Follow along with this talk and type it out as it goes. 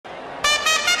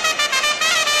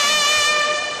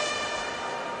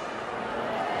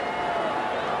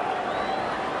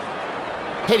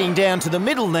Heading down to the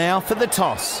middle now for the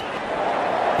toss.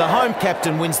 The home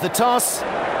captain wins the toss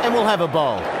and will have a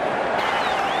bowl.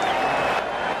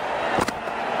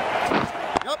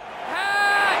 Yep.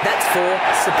 That's 4.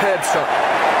 Superb shot.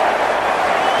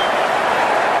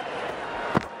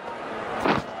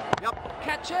 Yep.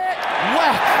 Catch it.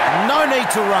 Whack! No need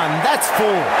to run. That's 4.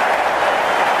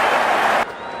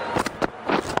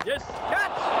 Yes.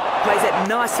 Catch. Plays it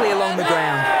nicely along the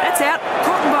ground. That's out.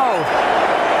 Caught and bowled.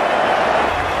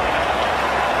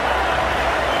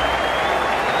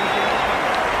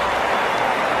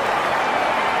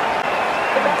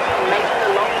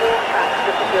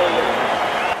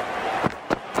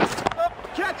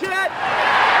 Catch it!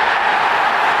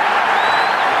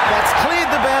 That's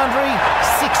cleared the boundary.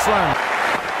 6 runs.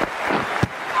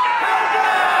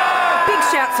 Big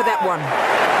shout for that one.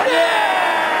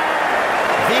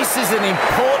 This is an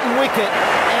important wicket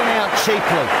and out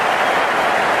cheaply.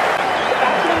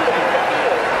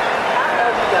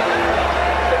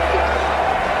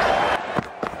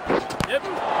 Yep.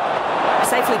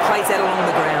 Safely plays that along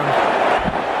the ground.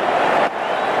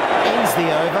 Ends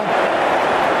the over.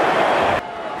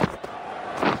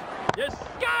 Yes.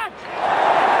 Catch!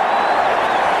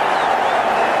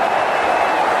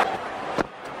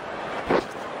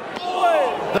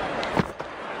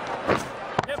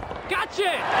 Yep. Catch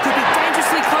it! Could be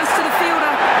dangerously close to the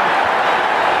fielder.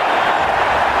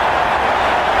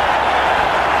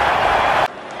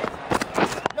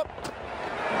 Yep.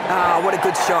 Ah, what a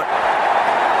good shot.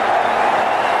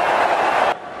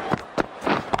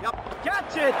 Yep.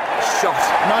 Catch it! Shot.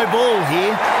 No ball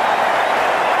here.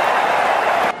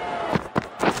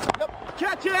 Yep.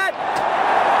 Catch it!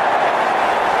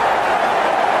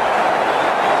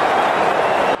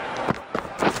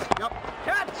 Yep.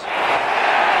 Catch!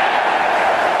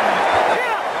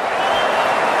 Yeah.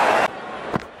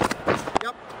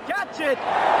 Yep. Catch it!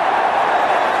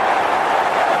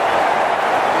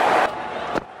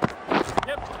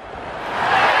 Yep.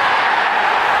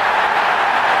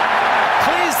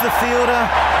 Clears the fielder.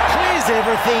 Clears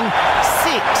everything.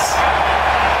 6.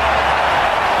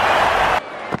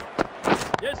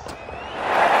 Yes.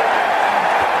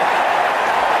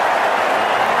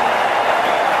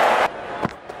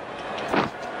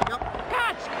 Yep.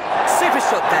 Catch! Super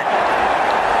shot that.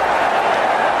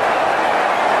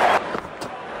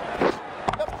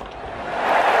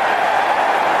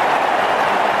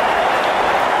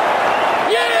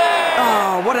 Yeah!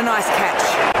 Oh, what a nice catch.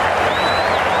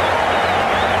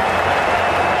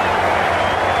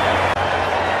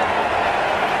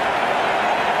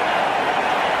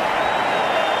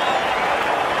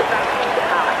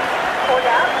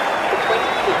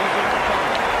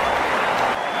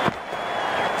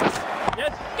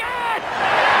 Yes. Catch!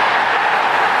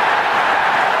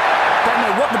 Don't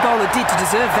know what the bowler did to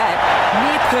deserve that.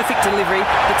 Near perfect delivery,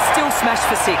 but still smashed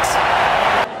for 6.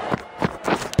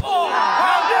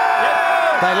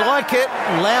 They like it.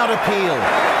 Loud appeal.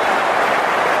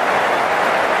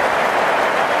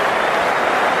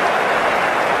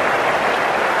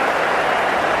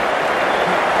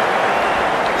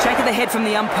 Shake of the head from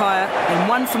the umpire and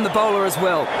one from the bowler as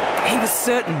well. He was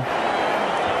certain.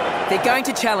 They're going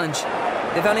to challenge.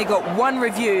 They've only got one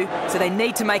review, so they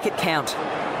need to make it count.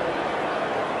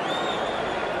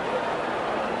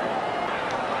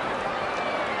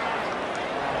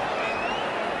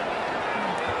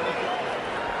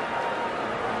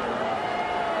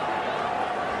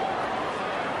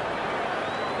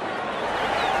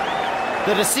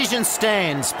 The decision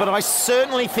stands, but I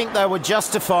certainly think they were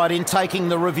justified in taking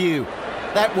the review.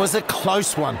 That was a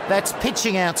close one. That's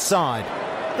pitching outside.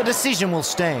 The decision will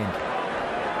stand.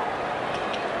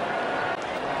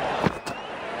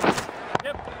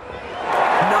 Yep.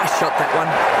 Nice shot, that one.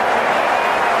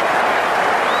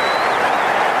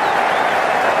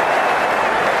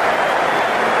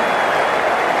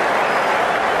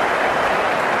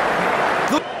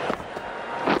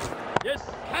 Yes.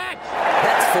 Catch!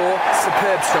 That's 4.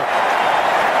 Superb shot.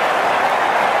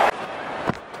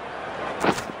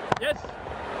 Yes.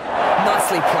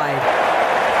 Nicely played.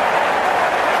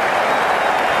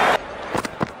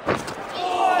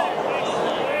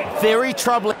 Very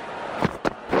troubling.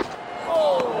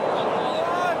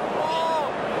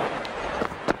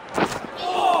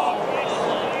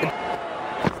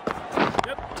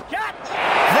 Yep. Catch!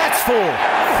 That's 4.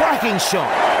 Cracking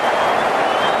shot.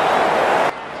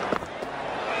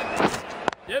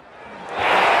 Yep.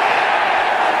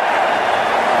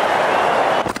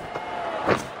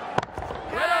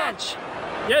 Catch!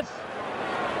 Yes.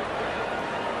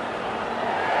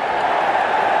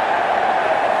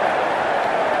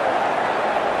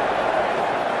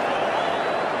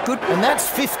 good... And that's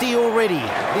 50 already.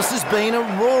 This has been a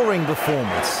roaring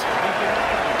performance.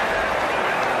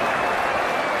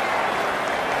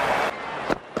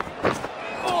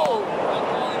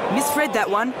 Misread that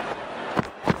one.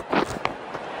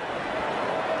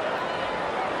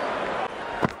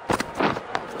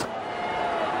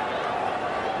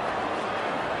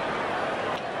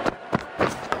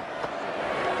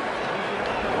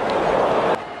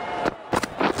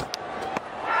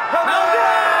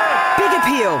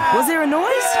 Was there a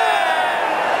noise?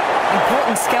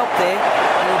 Important scalp there.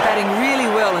 They were batting really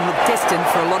well and looked destined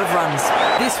for a lot of runs.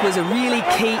 This was a really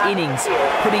key innings,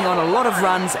 putting on a lot of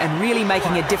runs and really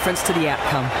making a difference to the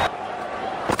outcome.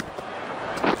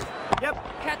 Yep,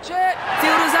 catch it.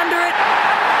 Fielder's under it.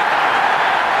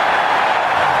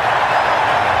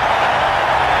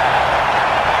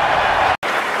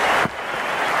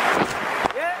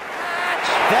 Yeah, catch.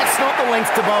 That's not the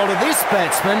length to bowl to this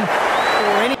batsman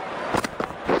or any...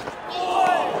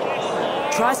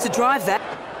 Tries to drive that.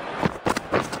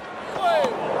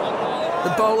 The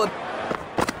bowler...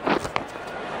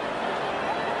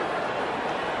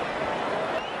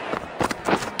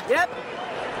 Yep.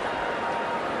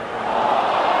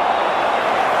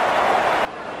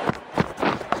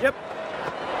 Yep.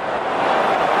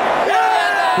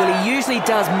 Well, he usually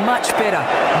does much better.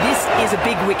 This is a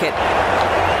big wicket.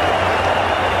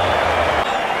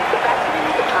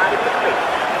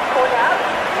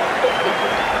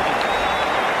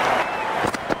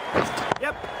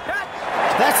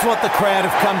 That's what the crowd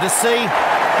have come to see.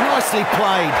 Nicely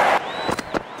played.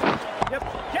 Yep,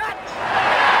 catch.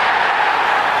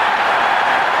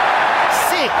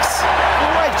 6.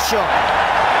 Great shot.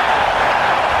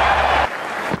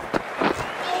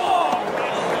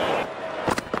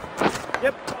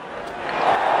 Yep.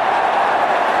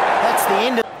 That's the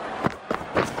end of...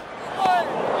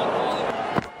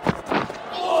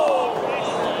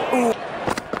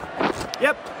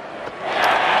 Yep.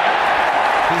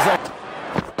 He's up.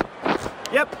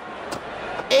 Yep.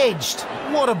 Edged.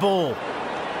 What a ball.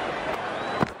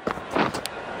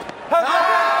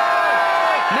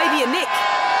 Maybe a nick.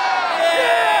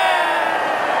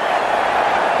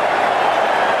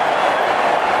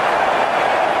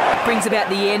 Brings about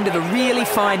the end of a really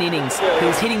fine innings. He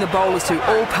was hitting the bowlers to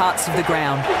all parts of the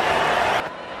ground.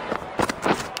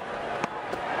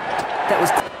 That was...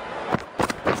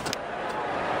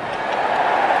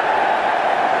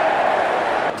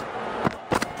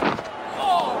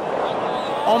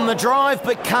 On the drive,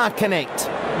 but can't connect.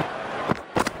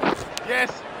 Yes.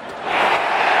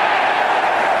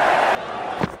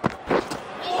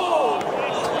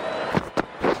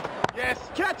 Yes,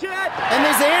 catch it. And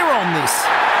there's air on this.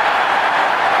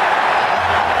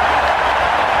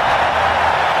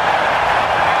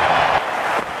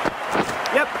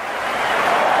 Yep.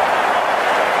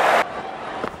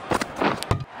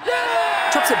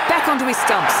 Chops it back onto his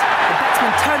stumps. The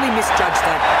batsman totally misjudged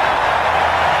that.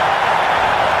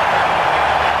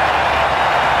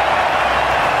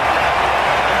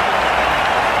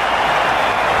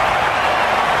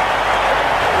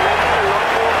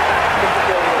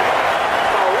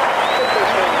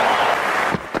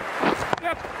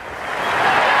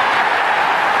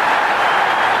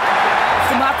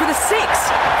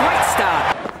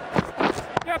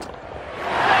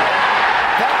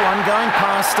 Going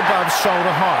past above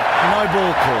shoulder height. No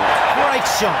ball called. Great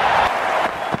shot.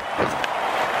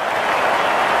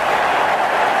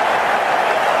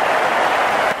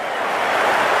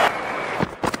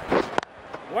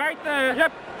 Right there.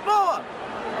 Yep. Forward.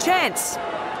 Chance.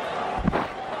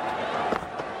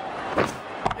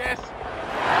 Yes.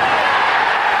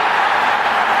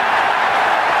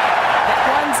 That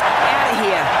one's out of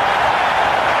here.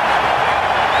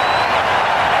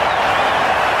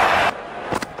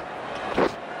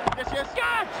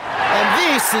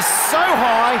 This is so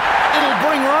high, it'll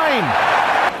bring rain.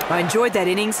 I enjoyed that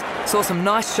innings, saw some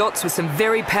nice shots with some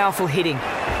very powerful hitting.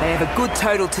 They have a good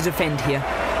total to defend here.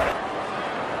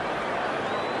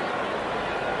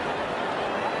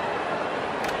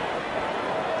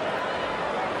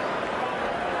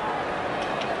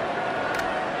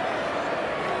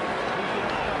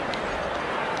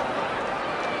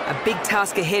 A big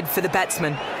task ahead for the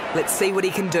batsman. Let's see what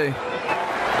he can do.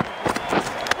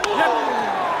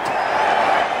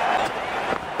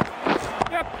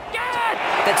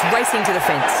 That's racing to the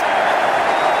fence.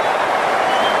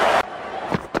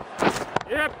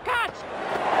 Yep, catch.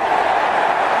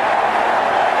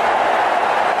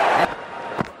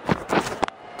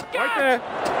 Right there.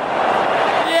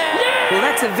 Yeah. Well,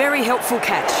 that's a very helpful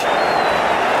catch.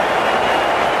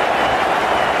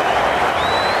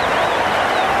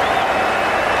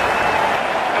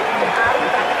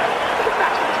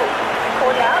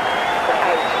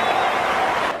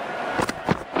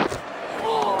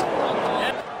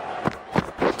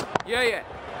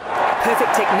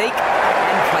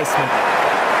 and placement.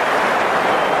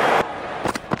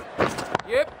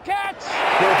 Yep, catch!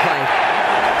 Well played.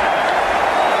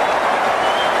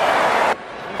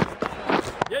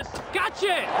 Yes,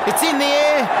 gotcha! It's in the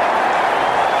air.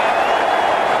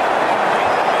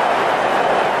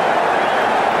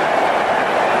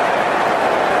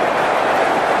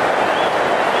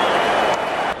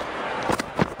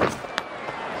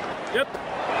 Yep.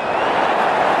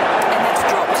 And that's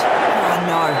dropped. Oh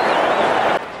no.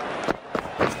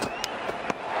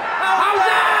 How's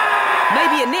that?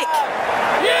 Maybe a nick.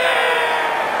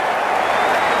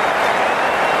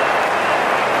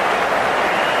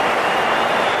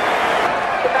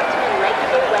 The batsman makes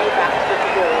their way back to the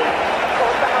pavilion.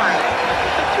 Caught behind.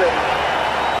 53.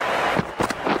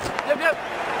 Yep, yep.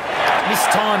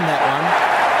 Mistimed that one.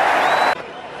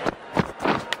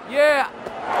 Yeah.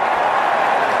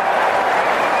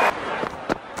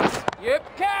 Yep,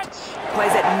 catch!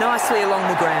 Plays it nicely along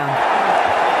the ground.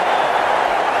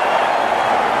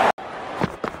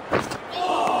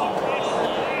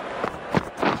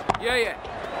 Yeah, yeah.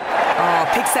 Oh,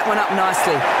 picks that one up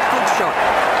nicely. Good shot.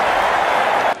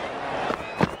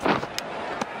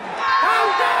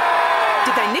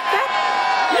 Did they nick that?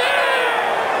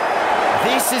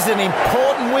 This is an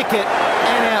important wicket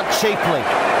and out cheaply.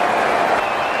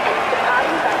 And the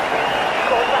departing batsman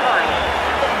caught behind.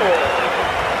 54.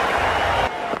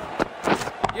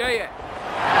 Yeah, yeah.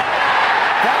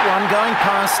 That one going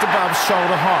past above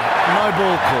shoulder height. No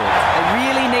ball called. They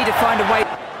really need to find a way.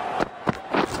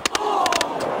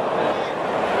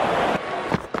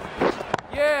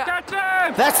 Yeah. Catch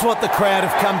him! That's what the crowd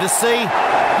have come to see.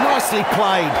 Nicely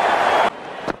played.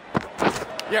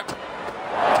 Yep.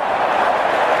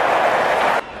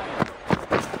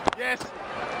 Yes.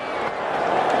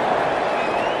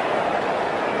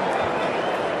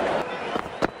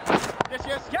 Yes,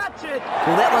 yes, catch it!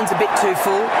 Well, that one's a bit too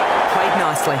full. Played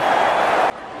nicely.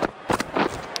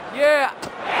 Yeah.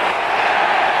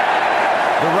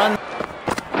 The run.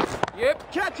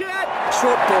 Yep, catch it!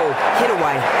 Short ball. Hit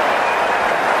away.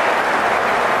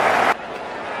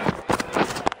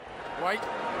 Wait.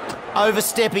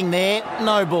 Overstepping there.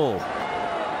 No ball.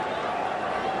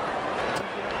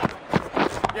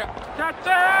 Yeah. Catch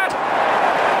it!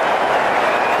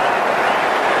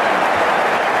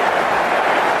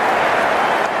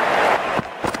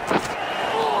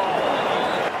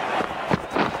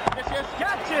 Yes, yes,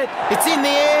 catch it! It's in the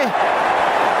air.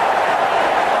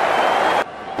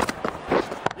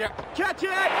 Yeah. Catch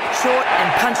it! Short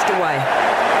and punched away.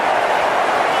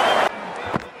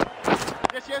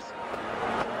 Yes, yes.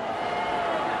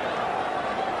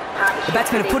 The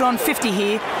batsmen have put on 50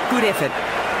 here. Good effort.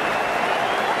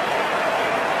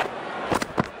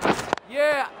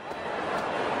 Yeah.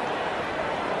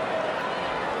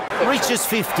 Reaches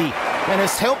 50 and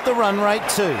has helped the run rate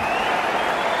too.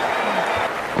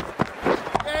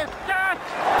 Yes, catch!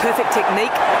 Perfect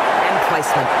technique and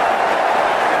placement.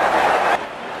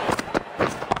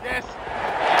 Yes.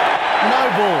 No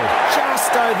ball.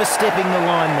 Just overstepping the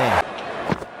line there.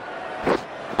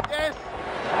 Yes.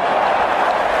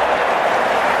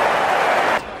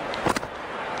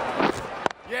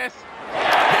 Yes.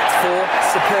 That's four.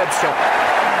 Superb shot.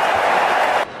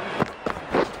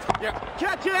 Yeah.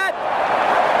 Catch it!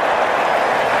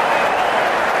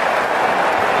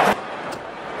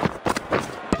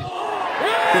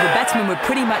 Well, the batsmen were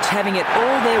pretty much having it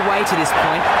all their way to this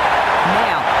point.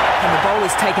 Now, can the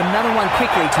bowlers take another one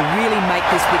quickly to really make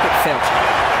this wicket felt?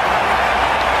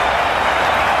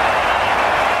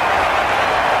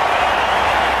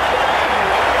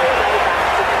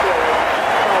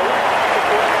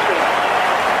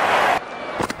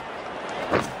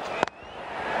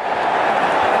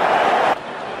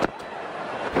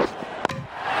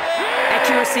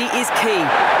 Accuracy is key.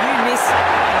 You miss,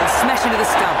 you'll smash into the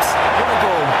stumps. What a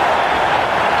ball.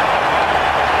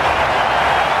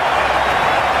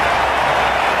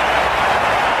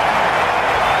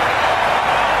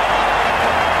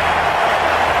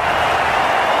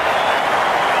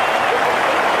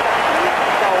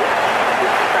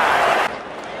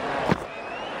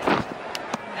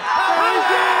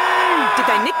 Did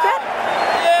they nick that?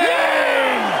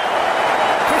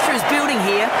 Pressure is building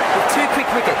here with two quick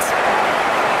wickets.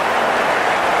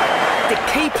 The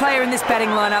key player in this batting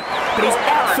lineup, but he's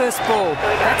out first ball.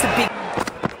 That's a big...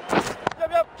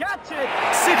 Yep, yep, catch it!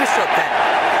 Super shot that.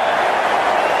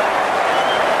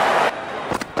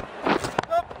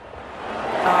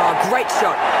 Oh, great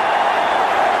shot.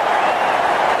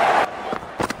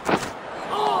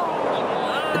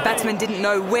 The batsman didn't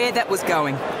know where that was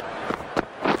going.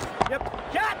 Yep,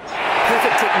 catch!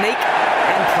 Perfect technique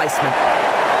and placement.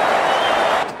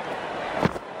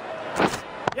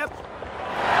 Yep,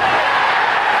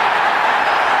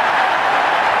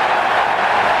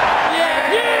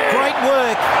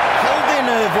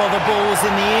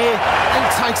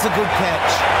 makes a good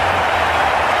catch.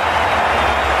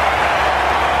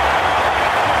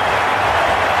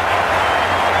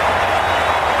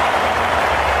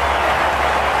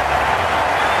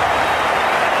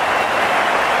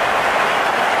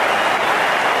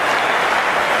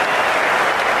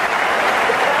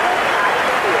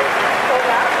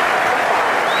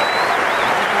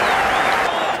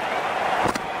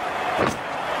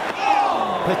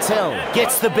 Patel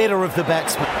gets the better of the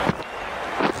batsman.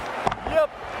 Yep.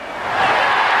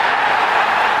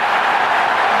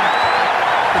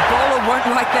 The bowler won't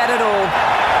like that at all.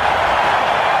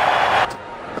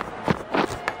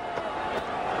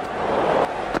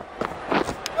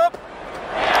 Yep.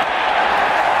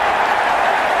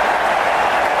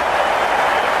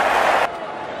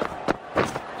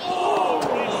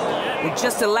 With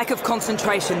just a lack of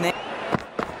concentration there.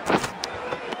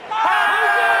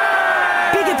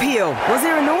 Appeal. Was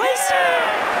there a noise?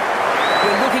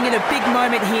 We're looking at a big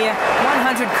moment here.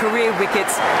 100 career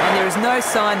wickets, and there is no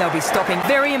sign they'll be stopping.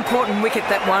 Very important wicket,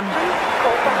 that one.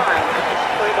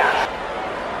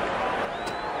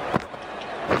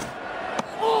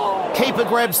 Keeper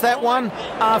grabs that one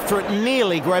after it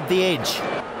nearly grabbed the edge.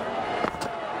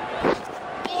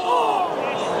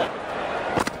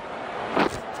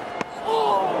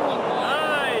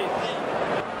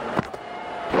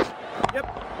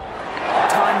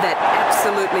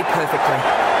 Absolutely perfectly.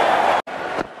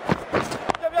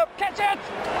 Yep, yep, catch it!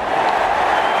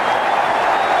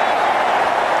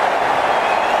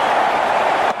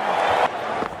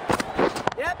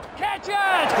 Yep, catch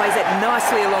it! Plays it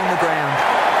nicely along the ground.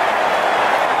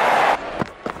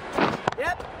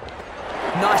 Yep.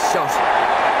 Nice shot.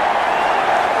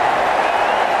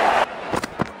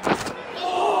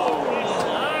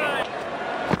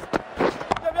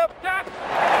 Yep, yep, catch!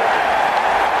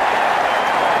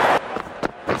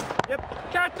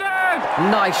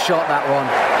 Nice shot, that one.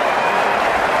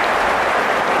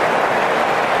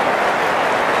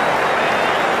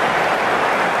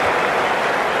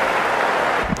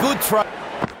 Good throw.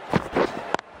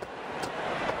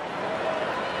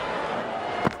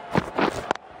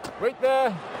 Right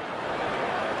there.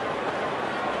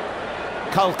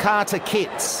 Kolkata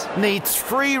Kits needs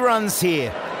 3 runs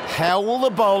here. How will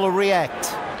the bowler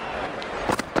react?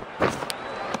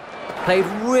 Played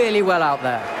really well out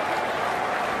there.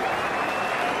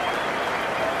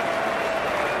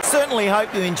 Certainly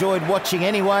hope you enjoyed watching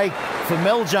anyway. For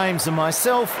Mel James and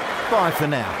myself, bye for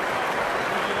now.